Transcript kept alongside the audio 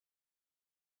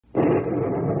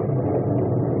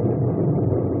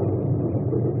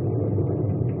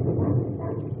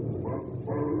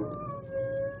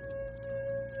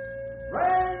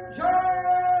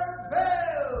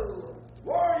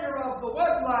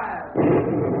fire!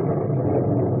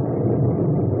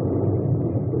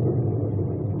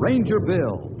 Ranger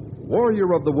Bill,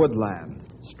 warrior of the woodland,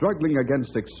 struggling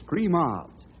against extreme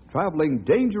odds, traveling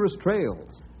dangerous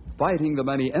trails, fighting the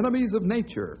many enemies of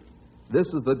nature. This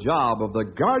is the job of the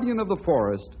guardian of the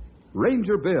forest,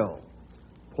 Ranger Bill.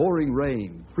 Pouring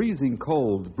rain, freezing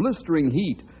cold, blistering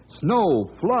heat, snow,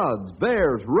 floods,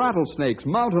 bears, rattlesnakes,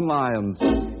 mountain lions.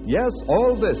 Yes,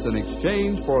 all this in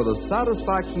exchange for the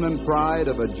satisfaction and pride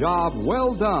of a job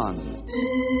well done.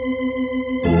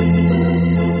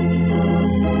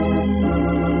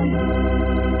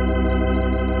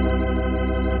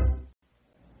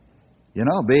 You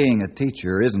know, being a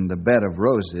teacher isn't a bed of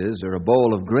roses or a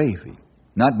bowl of gravy,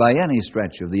 not by any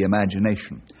stretch of the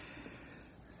imagination.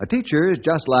 A teacher is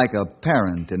just like a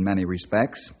parent in many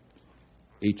respects.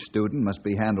 Each student must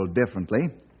be handled differently,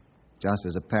 just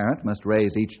as a parent must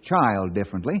raise each child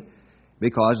differently,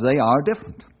 because they are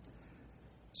different.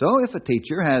 So if a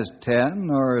teacher has 10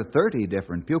 or 30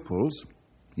 different pupils,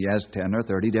 he has 10 or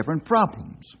 30 different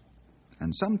problems.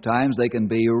 And sometimes they can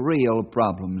be real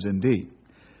problems indeed.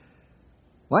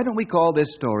 Why don't we call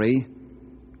this story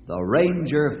The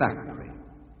Ranger Factory?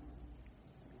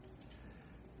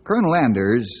 Colonel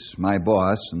Anders, my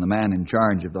boss and the man in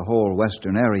charge of the whole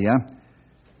western area,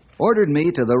 ordered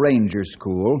me to the Ranger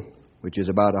School, which is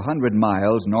about 100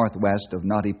 miles northwest of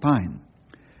Knotty Pine.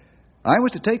 I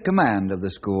was to take command of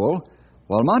the school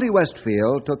while Monty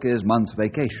Westfield took his month's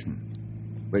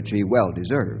vacation, which he well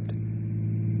deserved.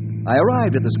 I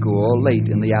arrived at the school late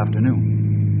in the afternoon.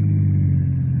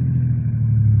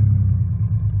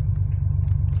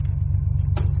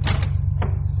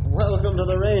 Welcome to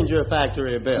the Ranger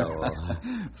Factory, Bill.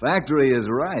 Factory is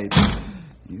right.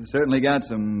 You certainly got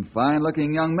some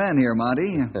fine-looking young men here,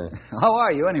 Monty. How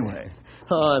are you, anyway?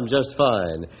 Oh, I'm just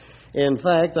fine. In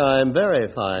fact, I'm very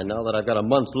fine now that I've got a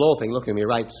month's loafing looking me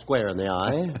right square in the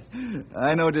eye.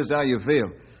 I know just how you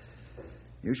feel.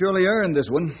 You surely earned this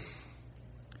one.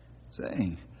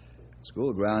 Say,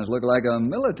 school grounds look like a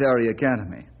military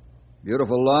academy.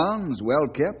 Beautiful lawns, well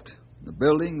kept. The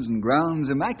buildings and grounds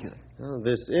immaculate. Oh,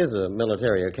 this is a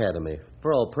military academy,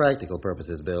 for all practical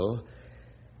purposes, Bill.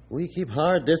 We keep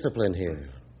hard discipline here.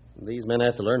 These men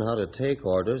have to learn how to take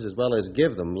orders as well as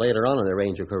give them later on in their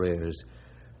ranger careers.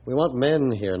 We want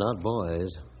men here, not boys.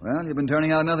 Well, you've been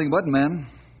turning out nothing but men,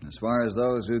 as far as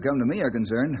those who come to me are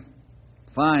concerned.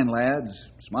 Fine lads,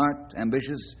 smart,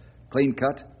 ambitious,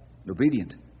 clean-cut,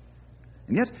 obedient.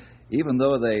 And yet, even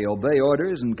though they obey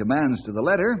orders and commands to the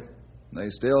letter, they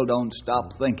still don't stop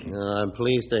thinking. I'm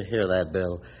pleased to hear that,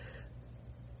 Bill.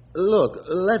 Look,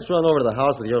 let's run over to the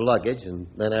house with your luggage, and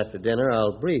then after dinner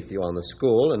I'll brief you on the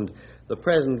school and the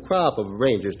present crop of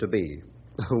Rangers-to-be.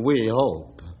 We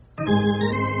hope.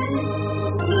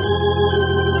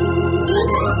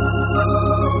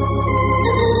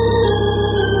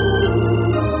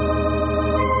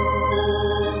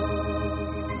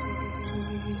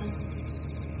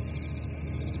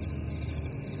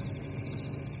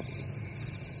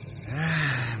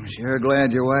 Sure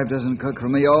glad your wife doesn't cook for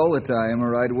me all the time,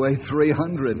 or I'd weigh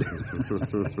 300.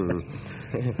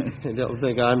 Don't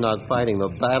think I'm not fighting the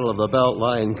battle of the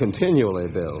Beltline continually,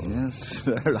 Bill. Yes,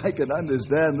 sir, I can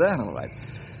understand that all right.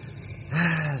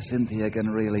 Cynthia can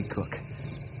really cook.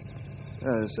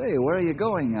 Say, where are you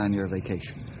going on your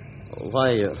vacation?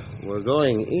 Why, we're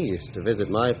going east to visit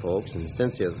my folks and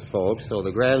Cynthia's folks so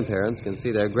the grandparents can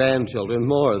see their grandchildren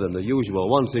more than the usual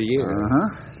once a year.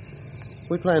 Uh-huh.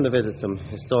 We plan to visit some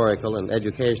historical and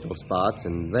educational spots,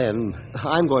 and then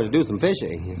I'm going to do some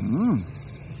fishing.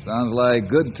 Sounds like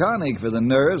good tonic for the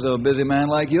nerves of a busy man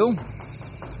like you.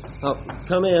 Oh,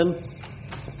 come in.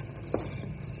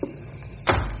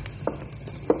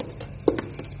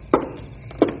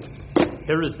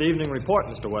 Here is the evening report,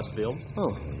 Mr. Westfield.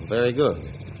 Oh, very good.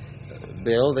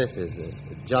 Bill, this is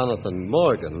Jonathan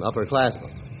Morgan,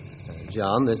 upperclassman.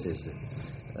 John, this is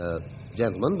a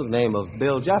gentleman by the name of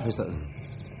Bill Jefferson.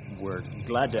 We're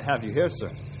glad to have you here,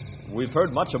 sir. We've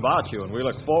heard much about you, and we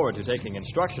look forward to taking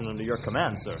instruction under your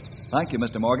command, sir. Thank you,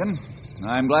 Mr. Morgan.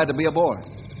 I'm glad to be aboard.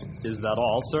 Is that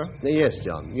all, sir? Yes,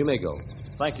 John. You may go.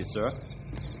 Thank you, sir.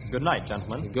 Good night,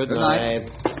 gentlemen. Good night.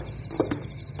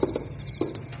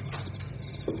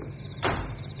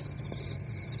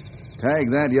 Tag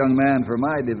that young man for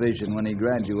my division when he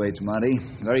graduates, Monty.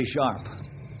 Very sharp.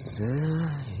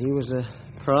 He was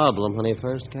a problem when he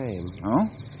first came. Oh?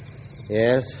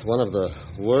 Yes, one of the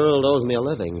world owes me a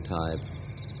living type.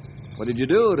 What did you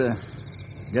do to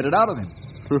get it out of him?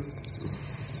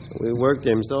 We worked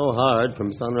him so hard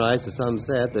from sunrise to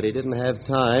sunset that he didn't have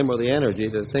time or the energy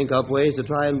to think up ways to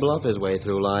try and bluff his way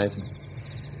through life.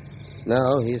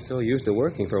 No, he's so used to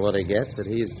working for what he gets that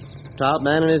he's top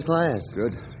man in his class.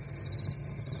 Good.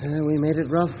 We made it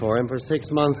rough for him for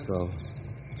 6 months, though.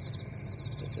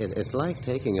 It's like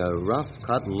taking a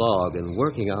rough-cut log and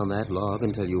working on that log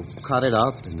until you've cut it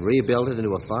up and rebuilt it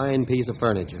into a fine piece of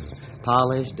furniture,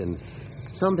 polished and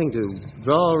something to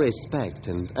draw respect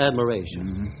and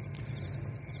admiration.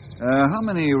 Mm-hmm. How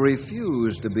many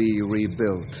refuse to be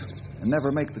rebuilt and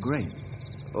never make the grade?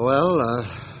 Well,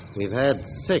 we've had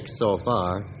 6 so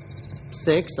far.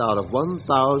 6 out of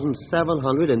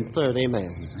 1,730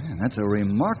 men. Man, that's a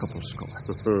remarkable score.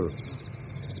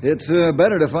 It's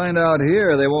better to find out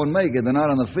here they won't make it than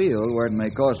out on the field where it may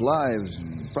cost lives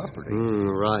and property.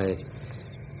 Right.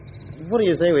 What do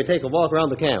you say we take a walk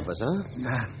around the campus, huh?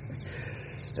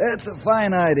 That's a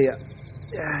fine idea.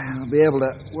 I'll be able to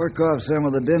work off some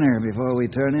of the dinner before we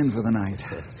turn in for the night.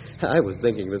 I was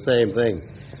thinking the same thing.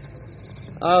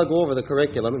 I'll go over the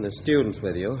curriculum and the students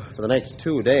with you for the next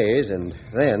 2 days, and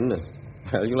then,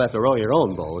 well, you'll have to row your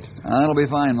own boat. That'll be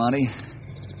fine, Monty.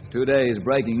 2 days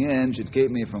breaking in should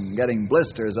keep me from getting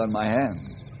blisters on my hands.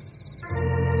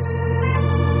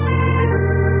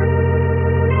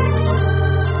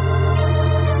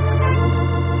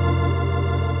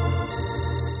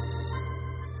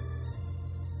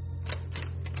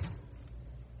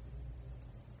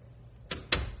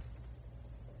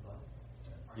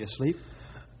 You asleep?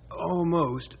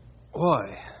 Almost.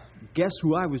 Why? Guess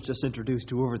who I was just introduced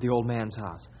to over at the old man's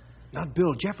house? Not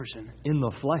Bill Jefferson. In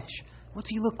the flesh. What's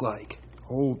he look like?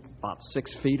 Oh, about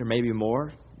 6 feet or maybe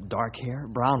more. Dark hair,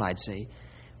 brown, I'd say.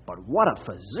 But what a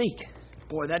physique.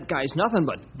 Boy, that guy's nothing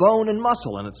but bone and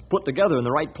muscle, and it's put together in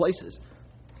the right places.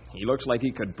 He looks like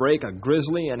he could break a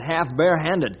grizzly and half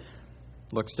barehanded.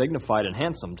 Looks dignified and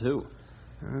handsome, too.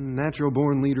 A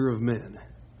natural-born leader of men.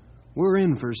 We're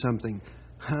in for something.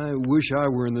 I wish I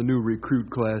were in the new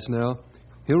recruit class now.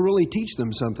 He'll really teach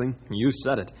them something. You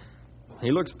said it.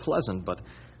 He looks pleasant, but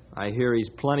I hear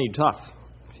he's plenty tough.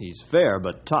 He's fair,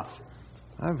 but tough.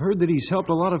 I've heard that he's helped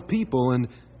a lot of people and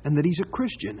that he's a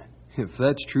Christian. If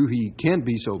that's true, he can't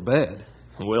be so bad.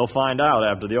 We'll find out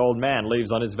after the old man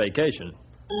leaves on his vacation.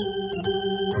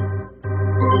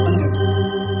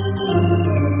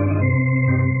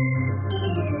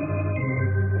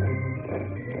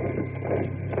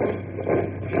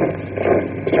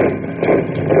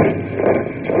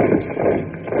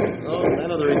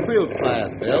 None of the recruit class,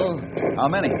 Bill. How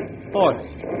many? 40.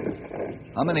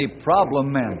 How many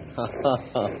problem men?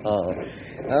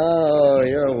 Oh,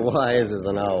 you're wise as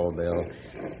an owl, Bill.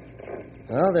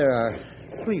 Well, there are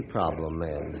 3 problem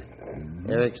men.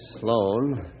 Eric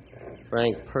Sloan,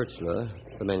 Frank Perchler,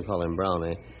 the men call him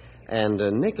Brownie, and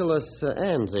Nicholas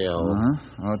Anzio.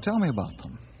 Oh, tell me about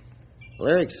them. Well,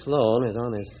 Eric Sloan is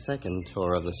on his 2nd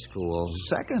tour of the school.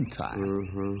 Second time?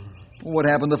 Mm-hmm. What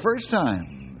happened the first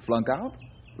time? Flunk out?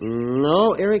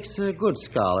 No, Eric's a good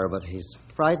scholar, but he's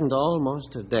frightened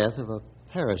almost to death of a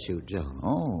parachute jump.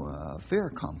 Oh,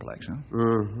 fear complex, huh?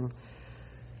 Mm-hmm.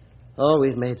 Oh,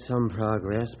 we've made some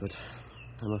progress, but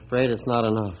I'm afraid it's not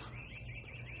enough.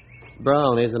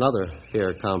 Brown is another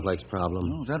fear complex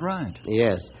problem. Oh, is that right?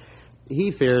 Yes.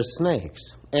 He fears snakes.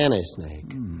 Any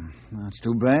snake. That's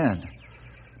too bad.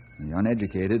 The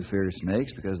uneducated fear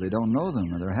snakes because they don't know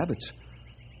them or their habits.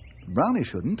 Brownie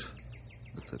shouldn't,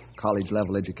 with the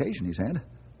college-level education he's had.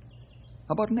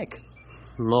 How about Nick?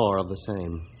 More of the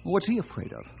same. What's he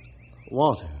afraid of?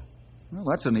 Water. Well,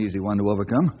 that's an easy one to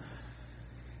overcome.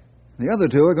 The other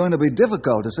 2 are going to be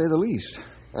difficult, to say the least.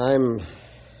 I'm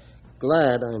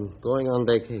glad I'm going on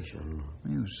vacation.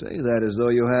 You say that as though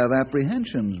you have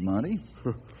apprehensions, Monty.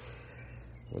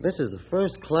 Well, this is the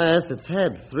first class that's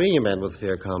had 3 men with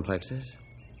fear complexes.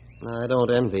 I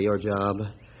don't envy your job.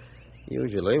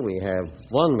 Usually we have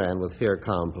 1 man with fear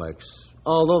complex,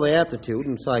 although the aptitude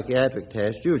and psychiatric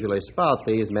tests usually spot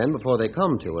these men before they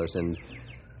come to us, and,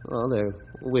 well, they're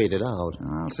weeded out.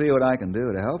 I'll see what I can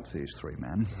do to help these 3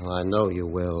 men. Oh, I know you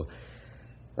will.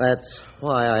 That's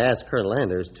why I asked Colonel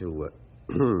Anders to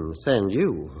send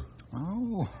you.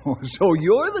 Oh, so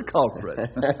you're the culprit.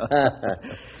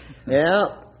 Yeah.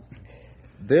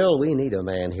 Bill, we need a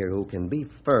man here who can be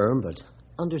firm but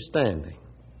understanding,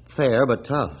 fair but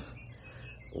tough.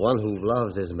 One who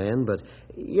loves his men, but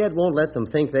yet won't let them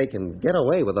think they can get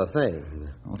away with a thing.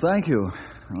 Well, thank you.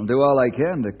 I'll do all I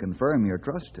can to confirm your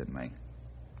trust in me.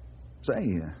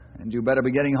 Say, hadn't you better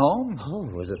be getting home?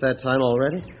 Oh, is it that time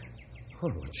already? Oh,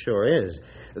 it sure is.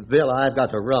 Bill, I've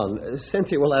got to run.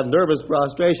 Cynthia will have nervous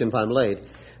prostration if I'm late.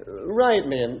 Write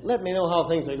me and let me know how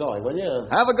things are going, will you?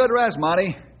 Have a good rest,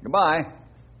 Monty. Goodbye.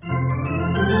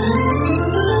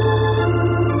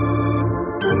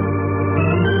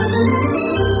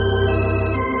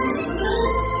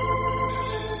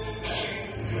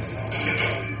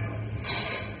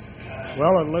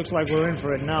 Well, it looks like we're in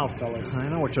for it now, fellas. I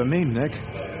know what you mean, Nick.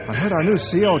 I heard our new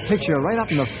CO takes you right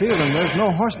up in the field, and there's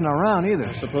no horsing around either.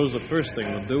 I suppose the first thing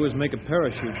we'll do is make a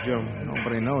parachute jump.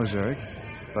 Nobody knows, Eric.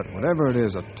 But whatever it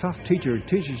is, a tough teacher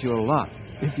teaches you a lot,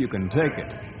 if you can take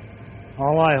it.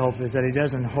 All I hope is that he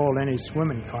doesn't hold any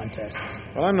swimming contests.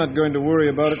 Well, I'm not going to worry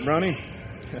about it, Brownie.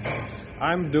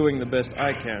 I'm doing the best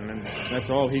I can, and that's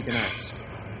all he can ask.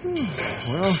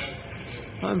 Well,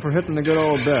 time for hitting the good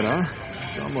old bed, huh?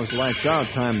 It's almost lights out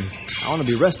time. I want to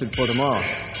be rested for tomorrow.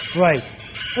 Right.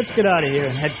 Let's get out of here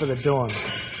and head for the dorm.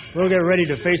 We'll get ready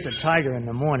to face the tiger in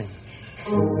the morning.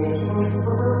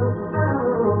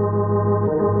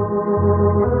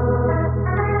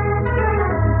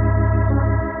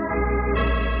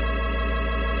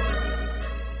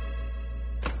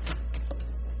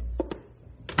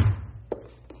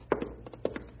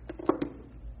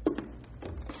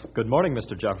 Good morning,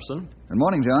 Mr. Jefferson. Good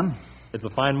morning, John. It's a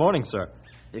fine morning, sir.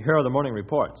 Here are the morning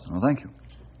reports. Well, thank you.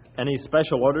 Any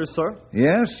special orders, sir?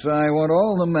 Yes, I want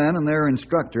all the men and their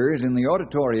instructors in the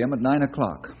auditorium at 9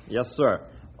 o'clock. Yes, sir.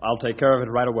 I'll take care of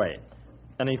it right away.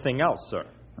 Anything else, sir?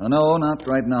 No, not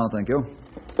right now, thank you.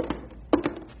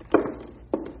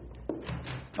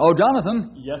 Oh,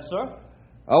 Jonathan. Yes, sir.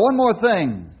 One more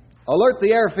thing. Alert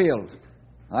the airfield.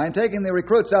 I'm taking the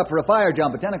recruits up for a fire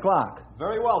jump at 10 o'clock.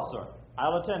 Very well, sir.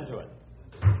 I'll attend to it.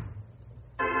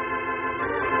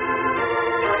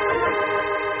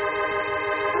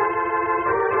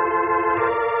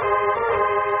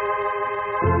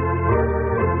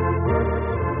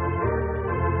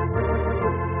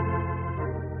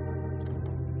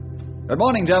 Good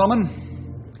morning, gentlemen.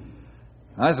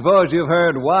 I suppose you've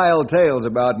heard wild tales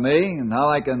about me and how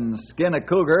I can skin a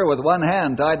cougar with one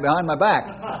hand tied behind my back.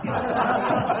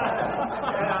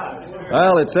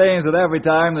 Well, it seems that every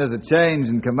time there's a change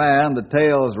in command, the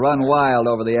tales run wild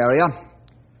over the area.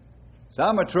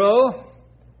 Some are true.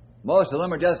 Most of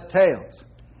them are just tales.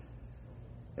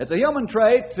 It's a human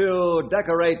trait to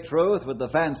decorate truth with the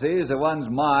fancies of one's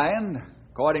mind,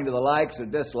 according to the likes or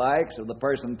dislikes of the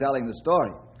person telling the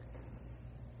story.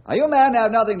 Now, you men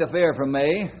have nothing to fear from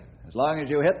me, as long as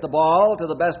you hit the ball to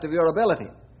the best of your ability.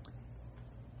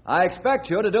 I expect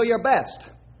you to do your best.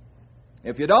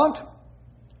 If you don't,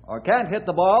 or can't hit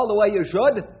the ball the way you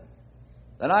should,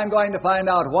 then I'm going to find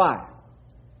out why.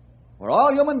 We're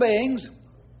all human beings.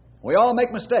 We all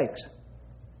make mistakes.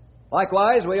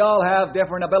 Likewise, we all have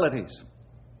different abilities.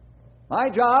 My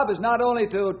job is not only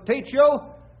to teach you,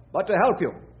 but to help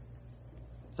you.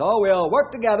 So we'll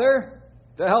work together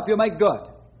to help you make good.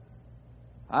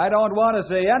 I don't want to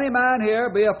see any man here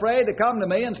be afraid to come to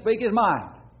me and speak his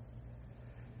mind.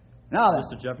 Now then.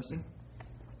 Mr. Jefferson?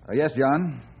 Yes,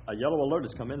 John? A yellow alert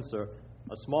has come in, sir.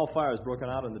 A small fire has broken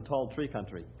out in the tall tree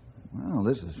country. Well,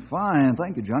 this is fine.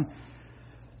 Thank you, John.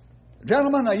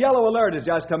 Gentlemen, a yellow alert has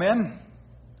just come in.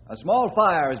 A small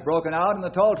fire has broken out in the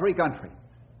tall tree country.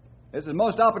 This is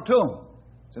most opportune,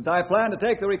 since I plan to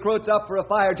take the recruits up for a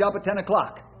fire jump at 10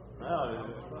 o'clock.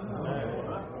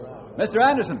 Mr.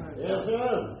 Anderson. Yes,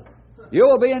 sir. You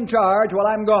will be in charge while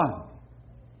I'm gone.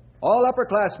 All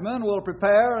upperclassmen will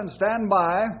prepare and stand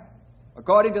by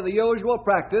according to the usual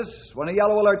practice when a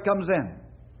yellow alert comes in.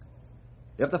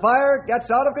 If the fire gets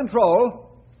out of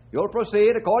control, you'll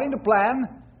proceed according to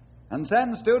plan and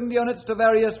send student units to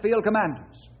various field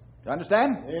commanders. Do you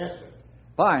understand? Yes, sir.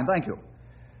 Fine, thank you.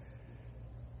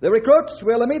 The recruits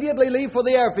will immediately leave for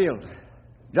the airfield.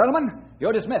 Gentlemen,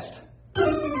 you're dismissed.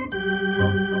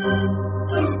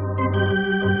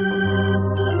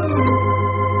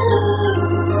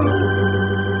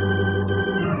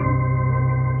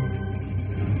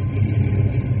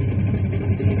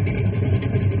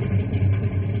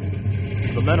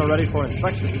 The men are ready for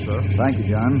inspection, sir. Thank you,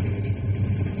 John.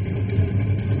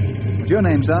 What's your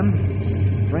name,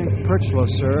 son? Frank Perchlow,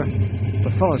 sir.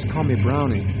 The fellows call me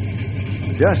Brownie.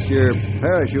 Just your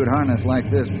parachute harness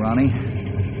like this, Brownie.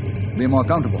 Be more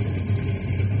comfortable.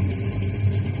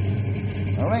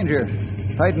 Now, Ranger,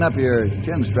 tighten up your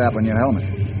chin strap on your helmet.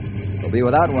 You'll be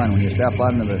without one when you step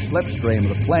out into the slipstream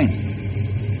of the plane.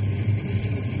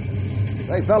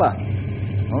 Hey, fella,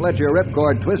 don't let your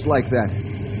ripcord twist like that.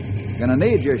 You're going to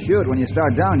need your chute when you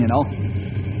start down, you know.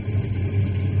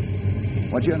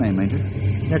 What's your name, Major?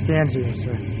 Nick Angier,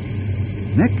 sir.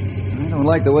 Nick? I don't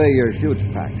like the way your chute's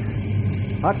packed.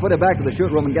 I'll put it back to the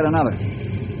chute room and get another.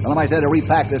 Tell him I said to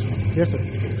repack this one. Yes, sir.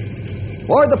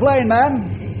 Board the plane,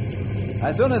 man.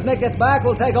 As soon as Nick gets back,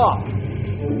 we'll take off.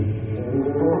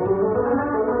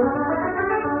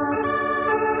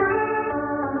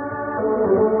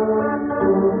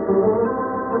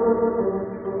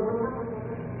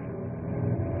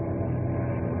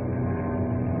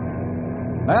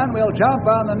 And we'll jump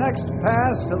on the next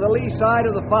pass to the lee side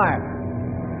of the fire.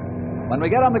 When we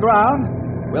get on the ground,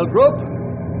 we'll group,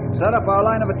 set up our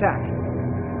line of attack.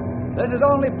 This is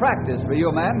only practice for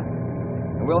you men,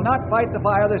 and we'll not fight the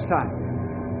fire this time.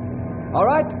 All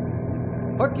right?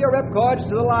 Hook your ripcords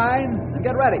to the line and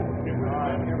get ready.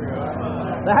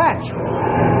 The hatch.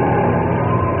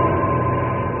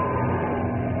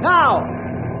 Now,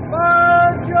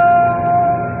 march!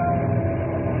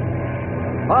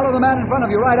 Follow the man in front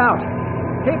of you right out.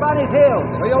 Keep on his heels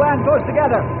so you'll land close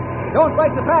together. Don't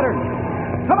break the pattern.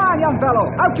 Come on, young fellow.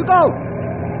 Out you go.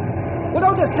 Well,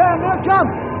 don't just stand there. Jump.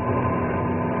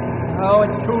 Oh,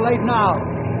 it's too late now.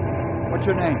 What's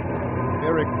your name?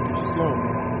 Eric Sloan.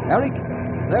 Eric?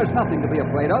 There's nothing to be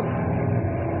afraid of.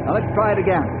 Now, let's try it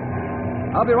again.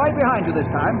 I'll be right behind you this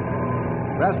time.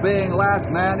 Perhaps being last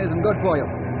man isn't good for you.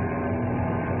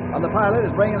 And the pilot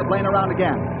is bringing the plane around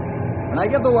again. When I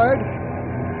give the word,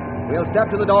 we'll step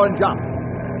to the door and jump.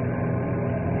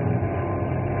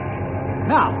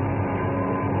 Now,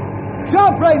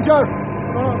 jump, Ranger!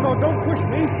 No, don't push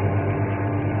me.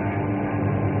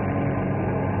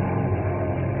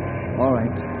 All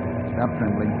right, stop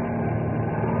trembling.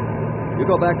 You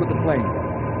go back with the plane.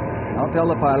 I'll tell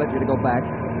the pilot you to go back,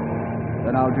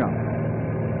 then I'll jump.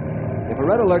 If a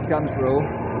red alert comes through,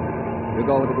 you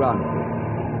go with the ground.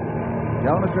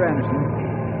 Tell Mr.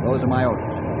 Anderson those are my orders.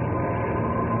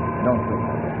 Don't think.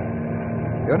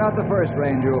 You're not the first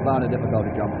Ranger who found it difficult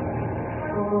to jump.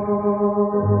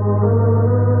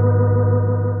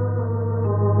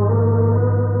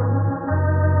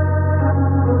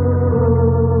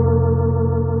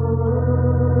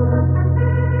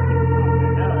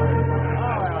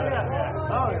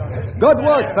 Good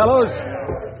work, fellows.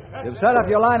 You've set up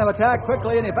your line of attack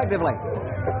quickly and effectively.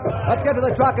 Let's get to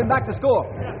the truck and back to school.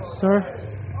 Sir?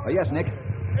 Oh, yes, Nick.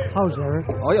 How's Eric?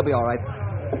 Oh, you'll be all right.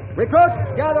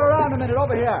 Recruits, gather around a minute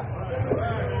over here.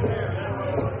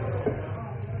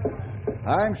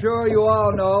 I'm sure you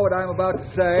all know what I'm about to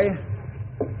say,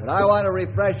 but I want to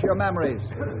refresh your memories.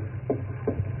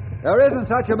 There isn't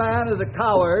such a man as a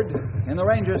coward in the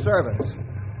Ranger Service.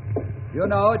 You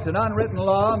know it's an unwritten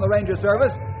law in the Ranger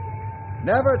Service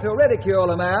never to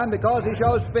ridicule a man because he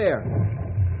shows fear.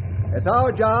 It's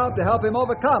our job to help him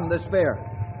overcome this fear.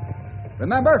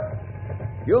 Remember,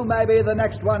 you may be the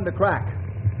next one to crack.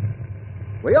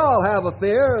 We all have a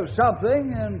fear of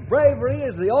something, and bravery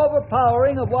is the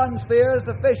overpowering of one's fear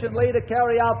sufficiently to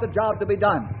carry out the job to be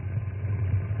done.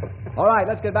 All right,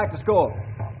 let's get back to school.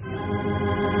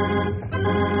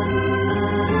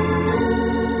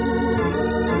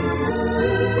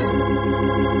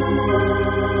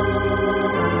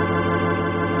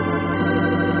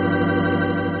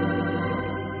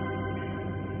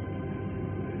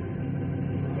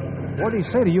 What did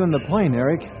he say to you in the plane,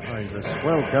 Eric? Oh, he's a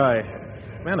swell guy.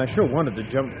 Man, I sure wanted to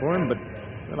jump for him, but,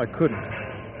 well, I couldn't.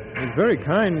 He was very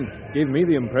kind, gave me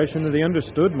the impression that he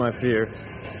understood my fear.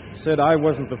 Said I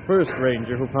wasn't the first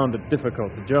Ranger who found it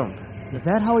difficult to jump. Is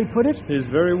that how he put it? His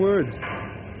very words.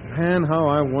 Man, how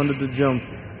I wanted to jump.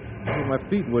 But my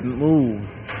feet wouldn't move.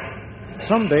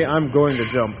 Someday I'm going to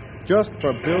jump, just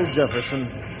for Bill Jefferson.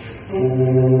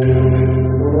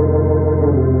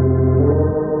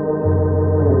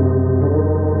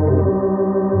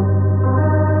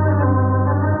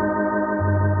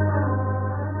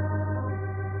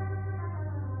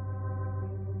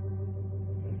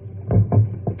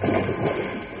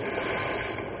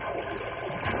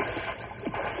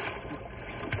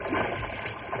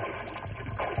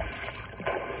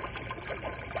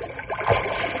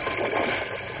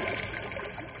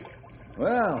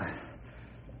 Well,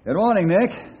 good morning, Nick.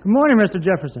 Good morning, Mr.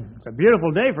 Jefferson. It's a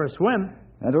beautiful day for a swim.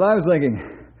 That's what I was thinking.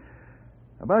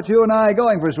 How about you and I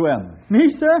going for a swim?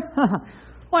 Me, sir?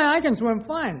 Why, I can swim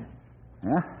fine.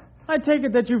 Yeah? I take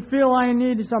it that you feel I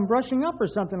need some brushing up or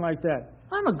something like that.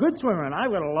 I'm a good swimmer, and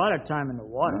I've got a lot of time in the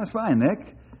water. Well, that's fine, Nick.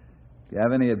 Do you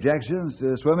have any objections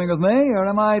to swimming with me, or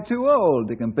am I too old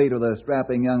to compete with a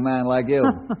strapping young man like you?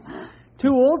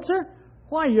 Too old, sir?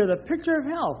 Why, you're the picture of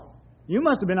health. You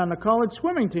must have been on the college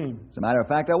swimming team. As a matter of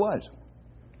fact, I was.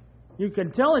 You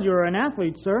can tell that you're an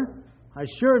athlete, sir. I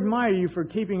sure admire you for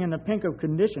keeping in the pink of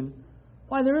condition.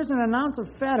 Why, there isn't an ounce of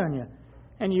fat on you,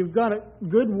 and you've got a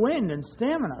good wind and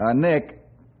stamina. Nick.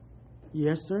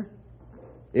 Yes, sir?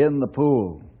 In the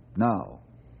pool. Now.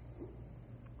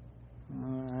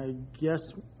 I guess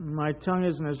my tongue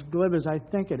isn't as glib as I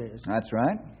think it is. That's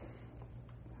right.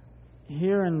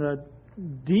 Here in the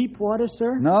deep water,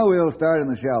 sir? No, we'll start in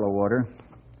the shallow water.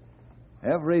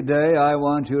 Every day I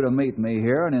want you to meet me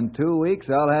here, and in 2 weeks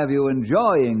I'll have you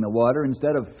enjoying the water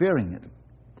instead of fearing it.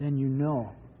 Then you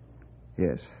know.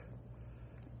 Yes.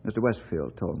 Mr.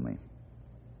 Westfield told me.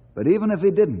 But even if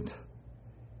he didn't,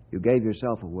 you gave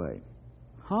yourself away.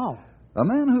 How? A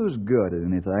man who's good at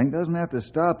anything doesn't have to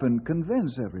stop and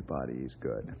convince everybody he's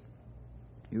good.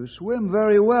 You swim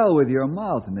very well with your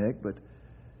mouth, Nick, but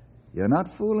you're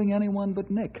not fooling anyone but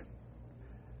Nick.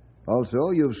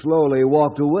 Also, you've slowly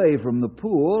walked away from the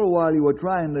pool while you were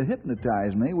trying to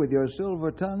hypnotize me with your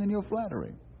silver tongue and your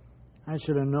flattery. I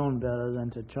should have known better than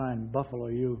to try and buffalo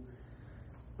you.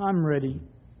 I'm ready,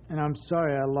 and I'm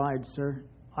sorry I lied, sir.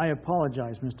 I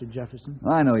apologize, Mr. Jefferson.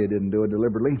 I know you didn't do it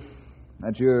deliberately.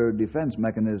 That's your defense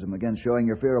mechanism against showing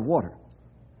your fear of water.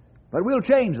 But we'll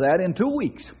change that in 2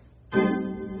 weeks.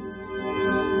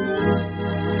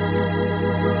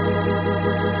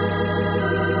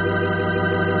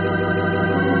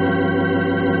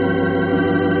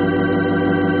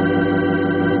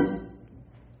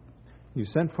 You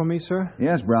sent for me, sir?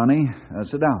 Yes, Brownie.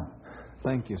 Sit down.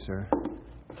 Thank you, sir.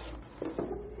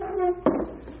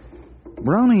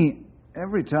 Brownie,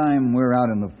 every time we're out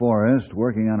in the forest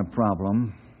working on a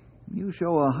problem, you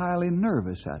show a highly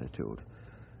nervous attitude.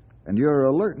 And your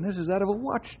alertness is that of a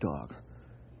watchdog.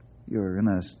 You're in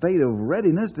a state of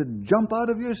readiness to jump out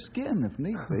of your skin if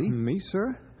need be. Me,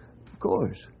 sir? Of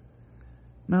course.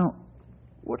 Now,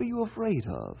 what are you afraid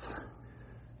of?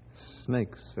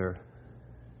 Snakes, sir.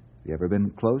 You ever been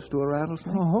close to a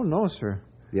rattlesnake? Oh, no, sir.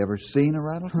 You ever seen a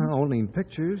rattlesnake? Only in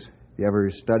pictures. You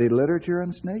ever studied literature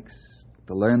on snakes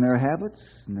to learn their habits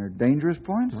and their dangerous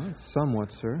points? Well, somewhat,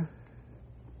 sir.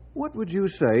 What would you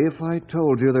say if I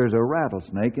told you there's a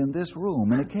rattlesnake in this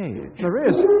room in a cage? There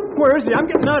is. Where is he? I'm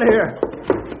getting out of here.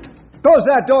 Close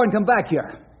that door and come back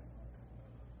here.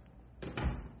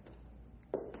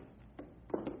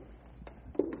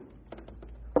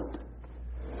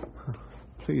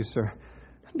 Please, sir.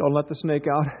 Don't let the snake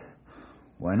out.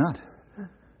 Why not?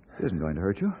 It isn't going to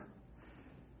hurt you.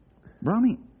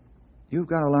 Brownie, you've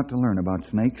got a lot to learn about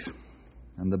snakes,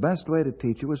 and the best way to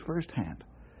teach you is firsthand.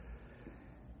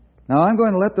 Now, I'm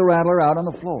going to let the rattler out on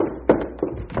the floor.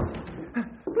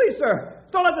 Please, sir.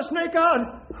 Don't let the snake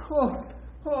out.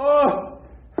 Oh.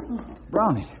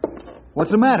 Brownie,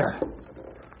 what's the matter?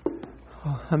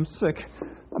 Oh, I'm sick.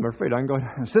 I'm afraid I'm going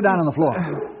to... Sit down on the floor.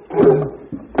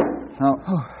 Now,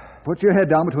 put your head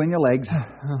down between your legs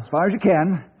as far as you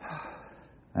can.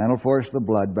 That'll force the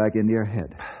blood back into your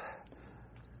head.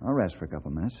 I'll rest for a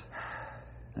couple minutes,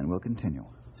 and we'll continue.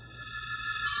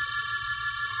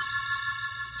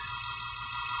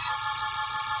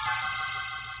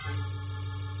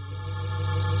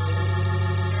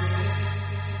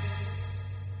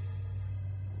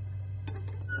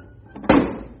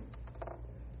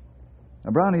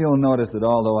 Now, Brownie, you'll notice that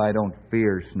although I don't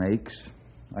fear snakes,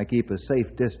 I keep a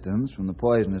safe distance from the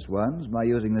poisonous ones by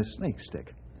using this snake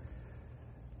stick.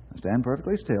 Now, stand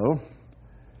perfectly still.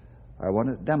 I want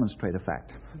to demonstrate a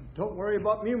fact. Don't worry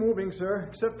about me moving, sir,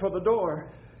 except for the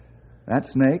door. That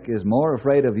snake is more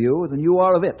afraid of you than you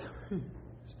are of it.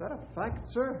 Is that a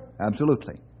fact, sir?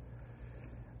 Absolutely.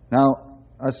 Now,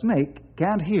 a snake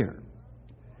can't hear.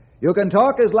 You can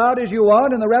talk as loud as you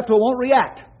want and the reptile won't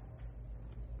react.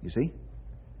 You see?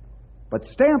 But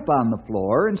stamp on the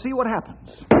floor and see what happens.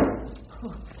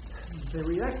 They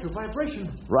react to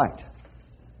vibration. Right.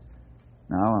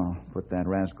 Now I'll put that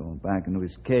rascal back into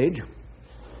his cage.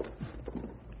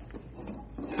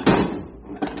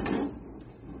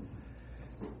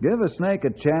 Give a snake a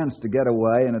chance to get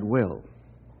away, and it will.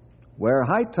 Wear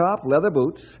high-top leather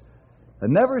boots,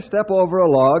 and never step over a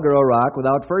log or a rock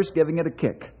without first giving it a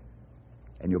kick.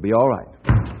 And you'll be all right.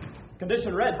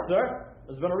 Condition red, sir.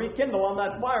 There's been a rekindle on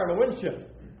that fire in the windshift.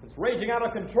 It's raging out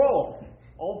of control.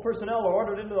 All personnel are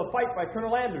ordered into the fight by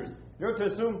Colonel Anders. You're to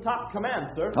assume top command,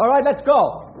 sir. All right, let's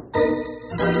go.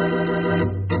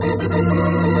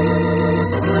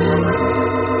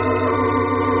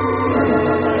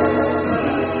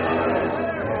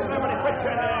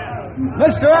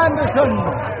 Mr. Anderson!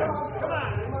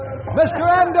 Mr.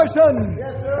 Anderson!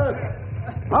 Yes, sir.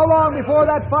 How long before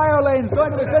that fire lane's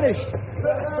going to be finished?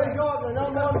 Very shortly,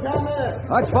 no more than 10 minutes.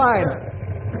 That's fine.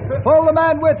 Pull the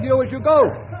man with you as you go.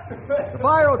 The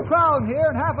fire will crown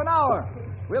here in half an hour.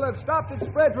 We'll have stopped its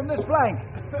spread from this flank.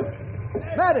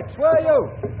 Medics, where are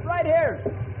you? Right here.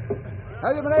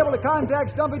 Have you been able to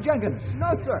contact Stumpy Jenkins?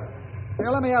 No, sir.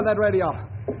 Here, let me have that radio.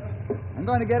 I'm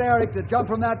going to get Eric to jump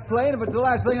from that plane if it's the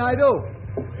last thing I do.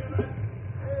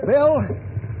 Bill,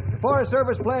 Forest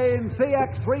Service plane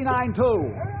CX-392.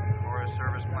 Forest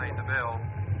Service plane to Bill.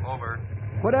 Over.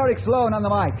 Put Eric Sloan on the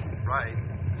mic. Right.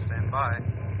 Stand by.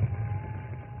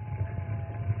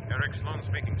 Eric Sloan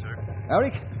speaking, sir.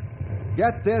 Eric,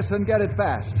 get this and get it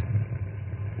fast.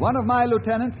 One of my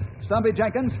lieutenants, Stumpy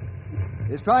Jenkins,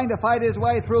 is trying to fight his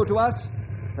way through to us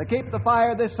to keep the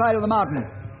fire this side of the mountain.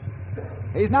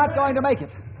 He's not going to make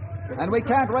it, and we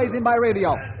can't raise him by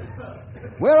radio.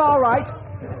 We're all right.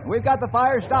 We've got the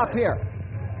fire stopped here.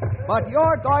 But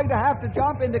you're going to have to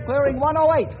jump into clearing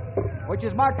 108, which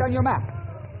is marked on your map.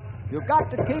 You've got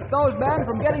to keep those men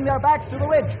from getting their backs to the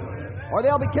ridge, or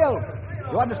they'll be killed.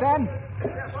 You understand?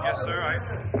 Yes, sir, I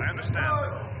understand.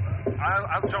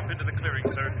 I'll jump into the clearing,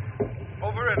 sir.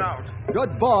 Over and out.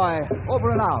 Good boy.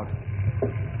 Over and out.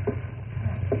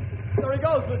 There he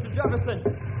goes, Mr. Jefferson.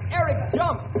 Eric,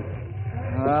 jump!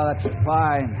 Well, that's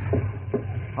fine.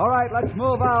 All right, let's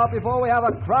move out before we have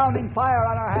a crowning fire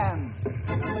on our hands.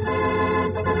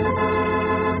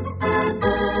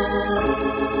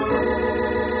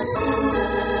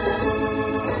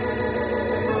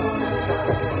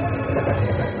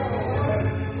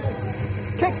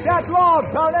 Kick that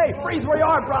log, Brownie! Freeze where you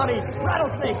are, Brownie!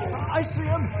 Rattlesnake! I see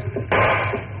him!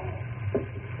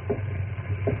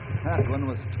 That one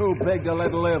was too big to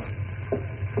let live.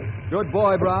 Good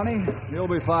boy, Brownie. You'll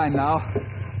be fine now.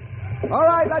 All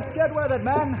right, let's get with it,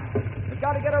 men. We've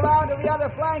got to get around to the other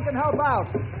flank and help out.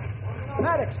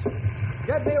 Medics,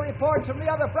 get me reports from the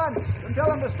other fronts and tell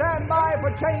them to stand by for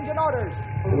change in orders.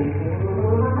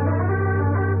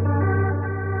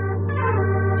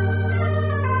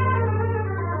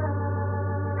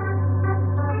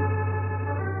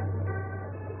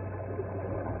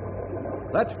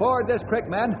 Let's ford this creek,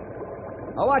 men.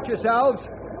 Now watch yourselves.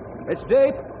 It's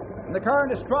deep, and the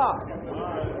current is strong.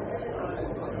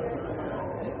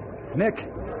 Nick,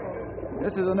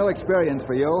 this is a new experience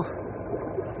for you.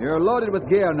 You're loaded with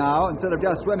gear now instead of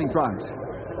just swimming trunks.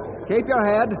 Keep your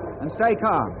head and stay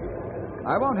calm.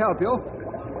 I won't help you,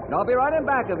 but I'll be right in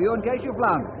back of you in case you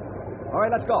flounder. All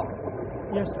right, let's go.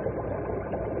 Yes, sir.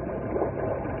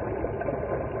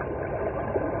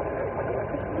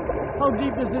 How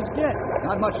deep does this get?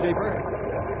 Not much deeper.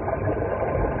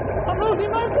 I'm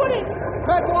losing my footing.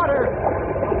 Tread water.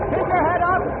 Keep your head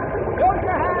up. Use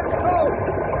your hands, too.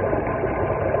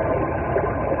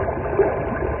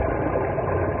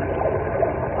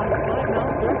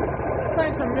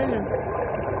 Thanks a million.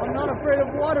 I'm not afraid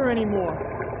of water anymore.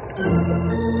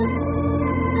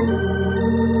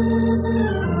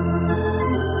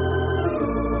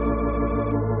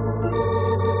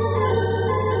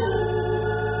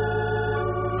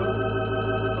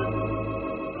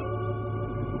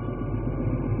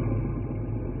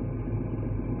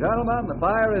 Gentlemen, the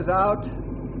fire is out.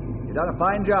 You've done a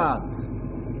fine job.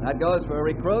 That goes for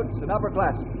recruits and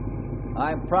upperclassmen.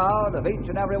 I'm proud of each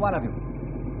and every one of you.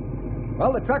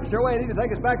 Well, the trucks are waiting to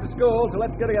take us back to school, so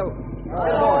let's get aboard.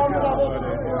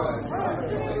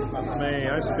 May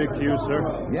I speak to you,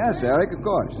 sir? Yes, Eric, of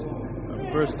course.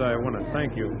 First, I want to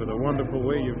thank you for the wonderful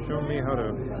way you've shown me how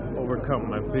to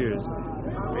overcome my fears.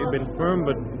 You've been firm,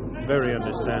 but very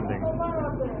understanding.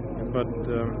 But,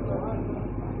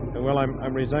 well,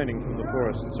 I'm resigning from the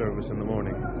Forest Service in the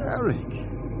morning. Eric,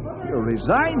 you're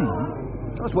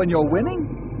resigning? Just when you're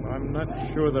winning? I'm not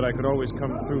sure that I could always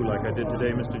come through like I did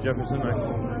today, Mr. Jefferson.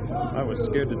 I was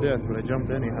scared to death, but I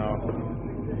jumped anyhow.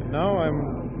 Now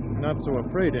I'm not so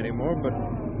afraid anymore, but,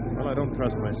 well, I don't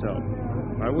trust myself.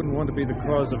 I wouldn't want to be the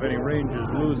cause of any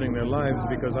Rangers losing their lives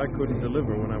because I couldn't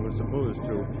deliver when I was supposed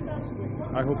to.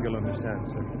 I hope you'll understand,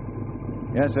 sir.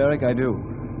 Yes, Eric, I do.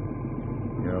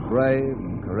 You're a brave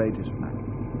and courageous man.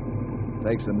 It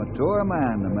takes a mature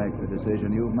man to make the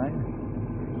decision you've made.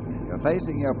 You're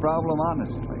facing your problem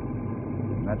honestly.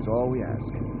 And that's all we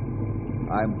ask.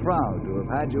 I'm proud to have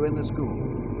had you in the school,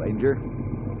 Ranger.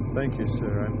 Thank you,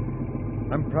 sir.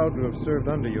 I'm proud to have served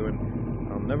under you,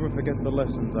 and I'll never forget the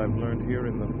lessons I've learned here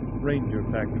in the Ranger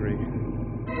Factory.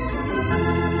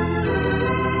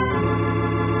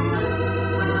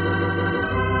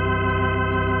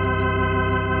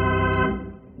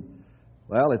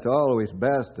 Well, it's always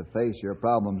best to face your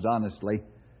problems honestly.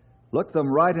 Look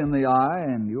them right in the eye,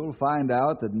 and you'll find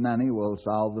out that many will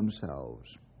solve themselves.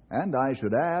 And I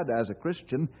should add, as a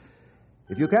Christian,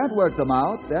 if you can't work them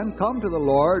out, then come to the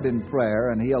Lord in prayer,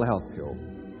 and He'll help you.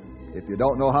 If you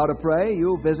don't know how to pray,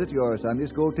 you visit your Sunday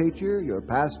school teacher, your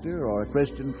pastor, or a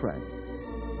Christian friend.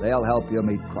 They'll help you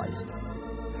meet Christ.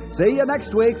 See you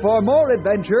next week for more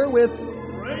adventure with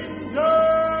Ranger!